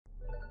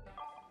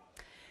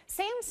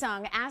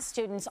Samsung asked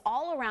students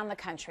all around the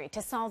country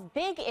to solve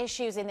big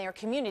issues in their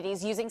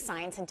communities using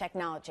science and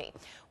technology.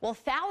 Well,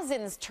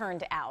 thousands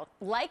turned out,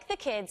 like the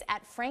kids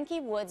at Frankie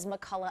Woods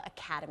McCullough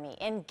Academy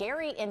in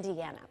Gary,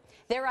 Indiana.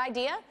 Their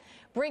idea?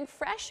 Bring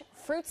fresh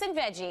fruits and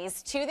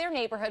veggies to their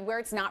neighborhood where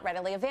it's not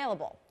readily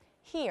available.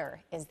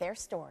 Here is their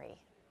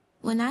story.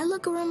 When I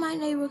look around my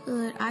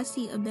neighborhood, I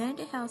see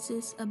abandoned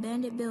houses,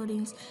 abandoned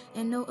buildings,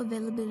 and no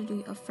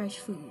availability of fresh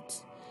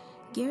foods.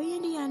 Gary,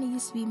 Indiana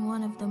used to be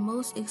one of the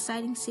most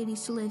exciting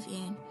cities to live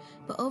in,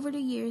 but over the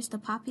years, the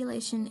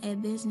population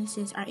and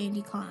businesses are in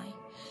decline.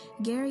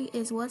 Gary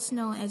is what's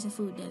known as a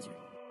food desert.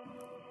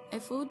 A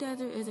food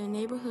desert is a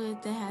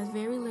neighborhood that has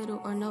very little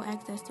or no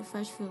access to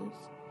fresh foods.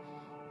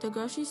 The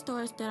grocery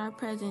stores that are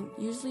present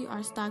usually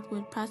are stocked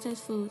with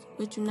processed foods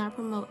which do not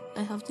promote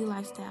a healthy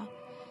lifestyle.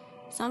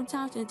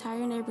 Sometimes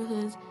entire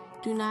neighborhoods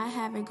do not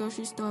have a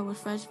grocery store with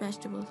fresh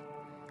vegetables.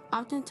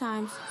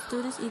 Oftentimes,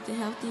 students eat the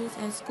healthiest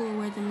at school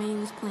where the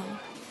menu is plain.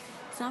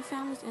 Some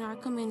families in our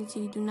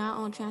community do not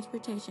own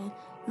transportation,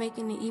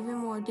 making it even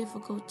more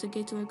difficult to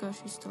get to a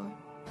grocery store.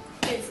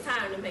 It's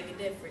time to make a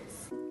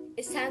difference.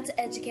 It's time to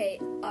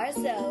educate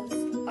ourselves,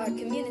 our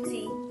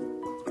community,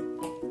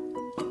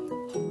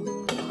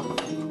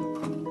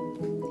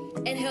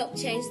 and help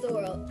change the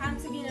world.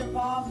 Time to get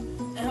involved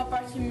and help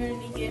our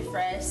community get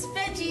fresh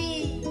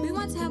veggies. We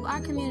want to help our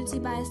community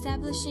by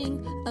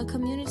establishing a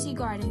community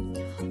garden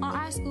on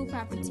our school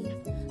property.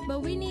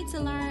 But we need to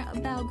learn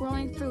about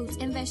growing fruits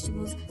and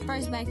vegetables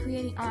first by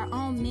creating our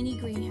own mini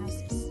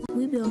greenhouses.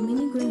 We build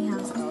mini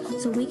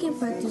greenhouses so we can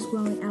practice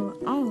growing our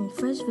own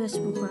fresh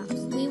vegetable crops.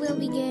 We will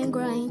begin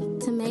growing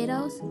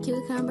tomatoes,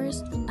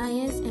 cucumbers,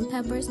 onions, and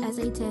peppers as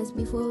a test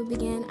before we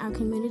begin our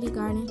community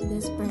garden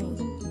this spring.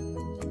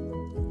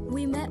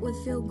 We met with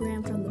Phil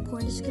Graham from the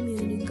Portage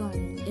Community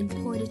Garden in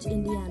Portage,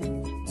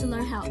 Indiana, to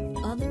learn how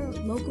other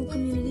local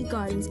community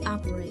gardens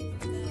operate.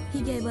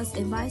 He gave us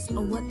advice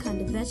on what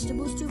kind of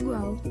vegetables to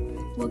grow,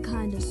 what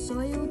kind of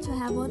soil to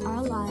have on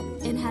our lot,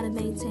 and how to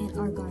maintain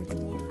our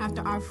garden.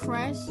 After our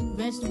fresh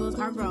vegetables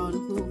are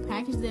grown, we will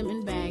package them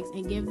in bags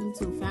and give them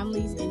to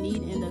families in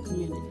need in the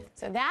community.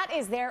 So that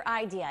is their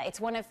idea.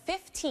 It's one of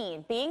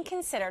 15 being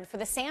considered for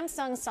the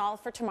Samsung Solve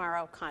for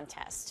Tomorrow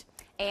contest.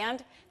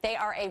 And they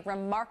are a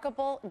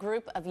remarkable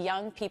group of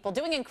young people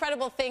doing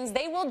incredible things.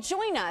 They will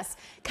join us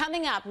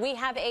coming up. We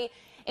have an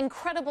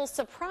incredible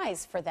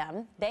surprise for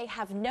them. They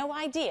have no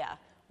idea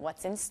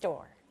what's in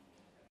store.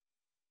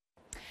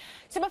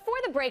 So before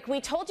the break, we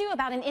told you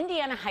about an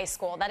Indiana high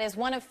school that is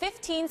one of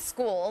 15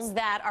 schools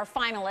that are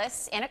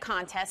finalists in a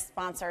contest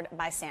sponsored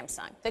by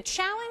Samsung. The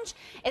challenge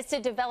is to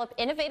develop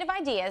innovative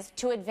ideas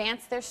to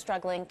advance their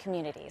struggling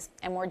communities.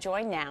 And we're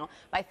joined now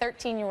by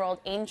 13-year-old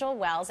Angel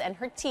Wells and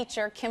her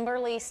teacher,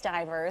 Kimberly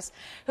Stivers,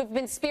 who've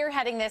been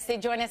spearheading this. They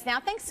join us now.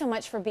 Thanks so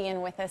much for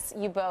being with us,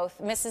 you both.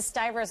 Mrs.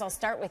 Stivers, I'll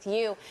start with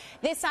you.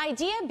 This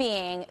idea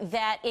being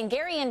that in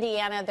Gary,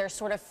 Indiana, there's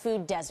sort of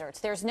food deserts.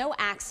 There's no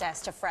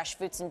access to fresh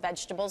fruits and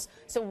vegetables.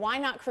 So why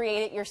not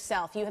create it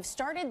yourself? You have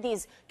started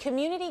these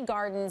community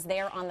gardens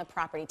there on the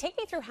property. Take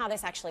me through how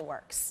this actually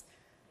works.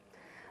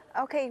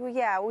 Okay,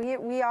 yeah,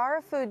 we are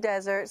a food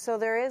desert, so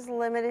there is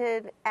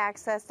limited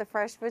access to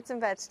fresh fruits and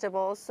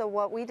vegetables. So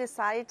what we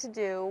decided to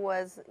do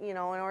was, in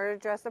order to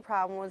address the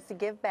problem, was to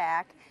give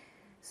back.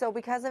 So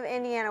because of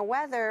Indiana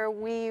weather,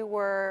 we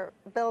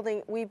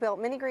built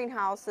mini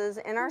greenhouses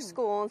in our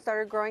school and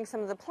started growing some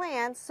of the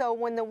plants. So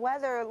when the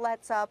weather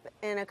lets up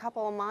in a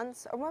couple of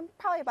months, or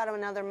probably about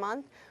another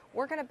month,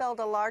 we're going to build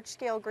a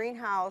large-scale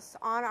greenhouse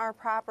on our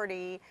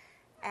property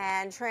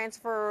and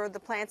transfer the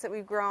plants that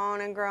we've grown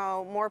and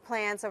grow more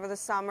plants over the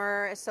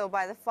summer. So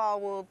by the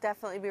fall, we'll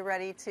definitely be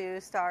ready to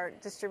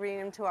start distributing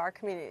them to our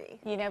community.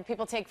 You know,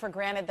 people take for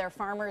granted their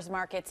farmers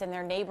markets in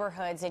their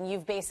neighborhoods, and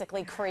you've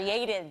basically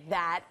created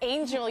that.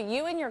 Angel,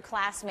 you and your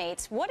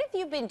classmates, what have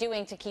you been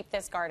doing to keep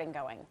this garden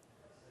going?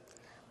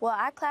 Well,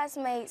 our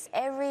classmates,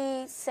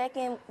 every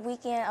second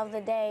weekend of the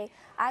day,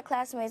 our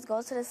classmates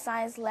go to the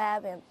science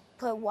lab and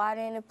put water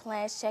in the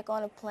plants, check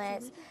on the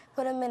plants,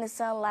 put them in the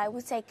sunlight.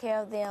 We take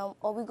care of them,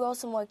 or we grow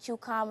some more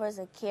cucumbers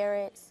and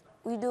carrots.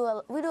 We do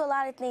a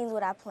lot of things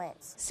with our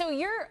plants. So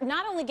you're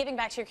not only giving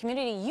back to your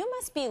community, you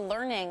must be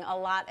learning a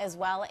lot as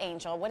well,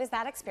 Angel. What has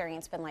that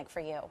experience been like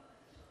for you?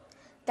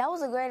 That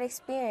was a great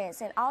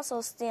experience, and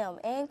also STEM.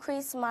 It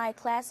increased my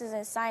classes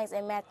in science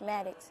and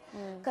mathematics,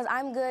 because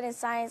I'm good in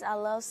science. I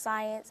love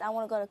science. I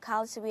want to go to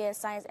college to be a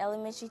science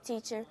elementary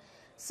teacher.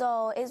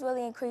 So it's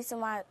really increasing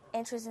my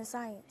interest in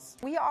science.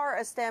 We are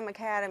a STEM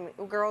academy,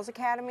 girls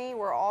academy.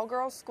 We're all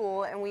girls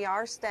school, and we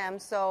are STEM.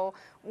 So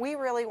we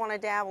really want to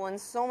dabble in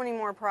so many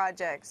more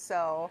projects.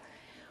 So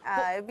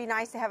it'd be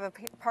nice to have a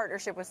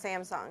partnership with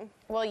Samsung.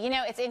 Well, you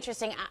know, it's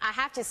interesting. I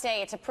have to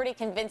say it's a pretty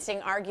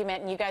convincing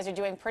argument, and you guys are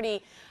doing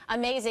pretty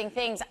amazing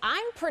things.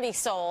 I'm pretty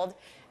sold,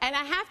 and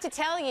I have to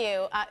tell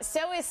you,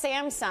 so is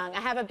Samsung.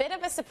 I have a bit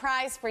of a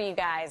surprise for you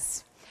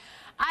guys.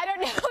 I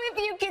don't know if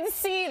you can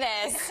see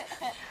this,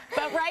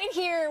 but right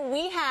here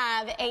we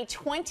have a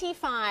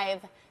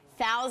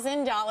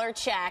 $25,000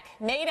 check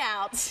made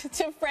out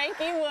to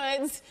Frankie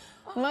Woods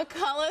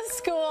McCullough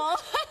School.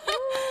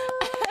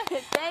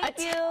 Thank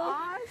you.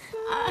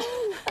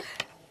 Awesome.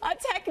 A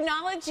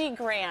technology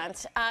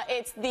grant.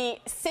 It's the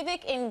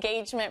Civic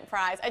Engagement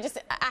Prize. I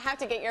have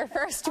to get your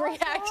first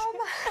reaction.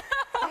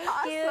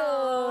 Thank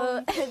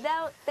you.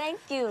 Thank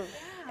you.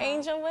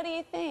 Angel, what do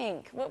you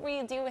think? What will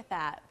you do with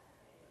that?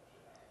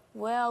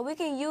 Well, we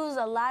can use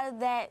a lot of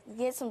that,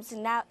 get some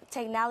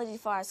technology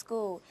for our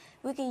school.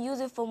 We can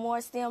use it for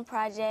more STEM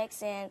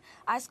projects, and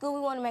our school, we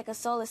want to make a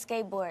solar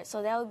skateboard,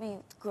 so that would be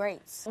great.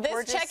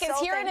 This check is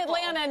here in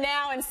Atlanta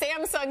now, and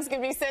Samsung's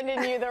going to be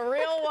sending you the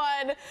real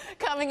one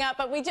coming up.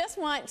 But we just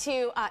want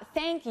to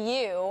thank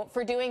you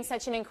for doing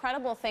such an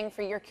incredible thing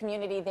for your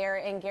community there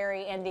in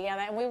Gary,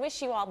 Indiana, and we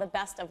wish you all the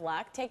best of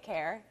luck. Take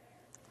care.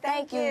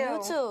 Thank you.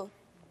 You too.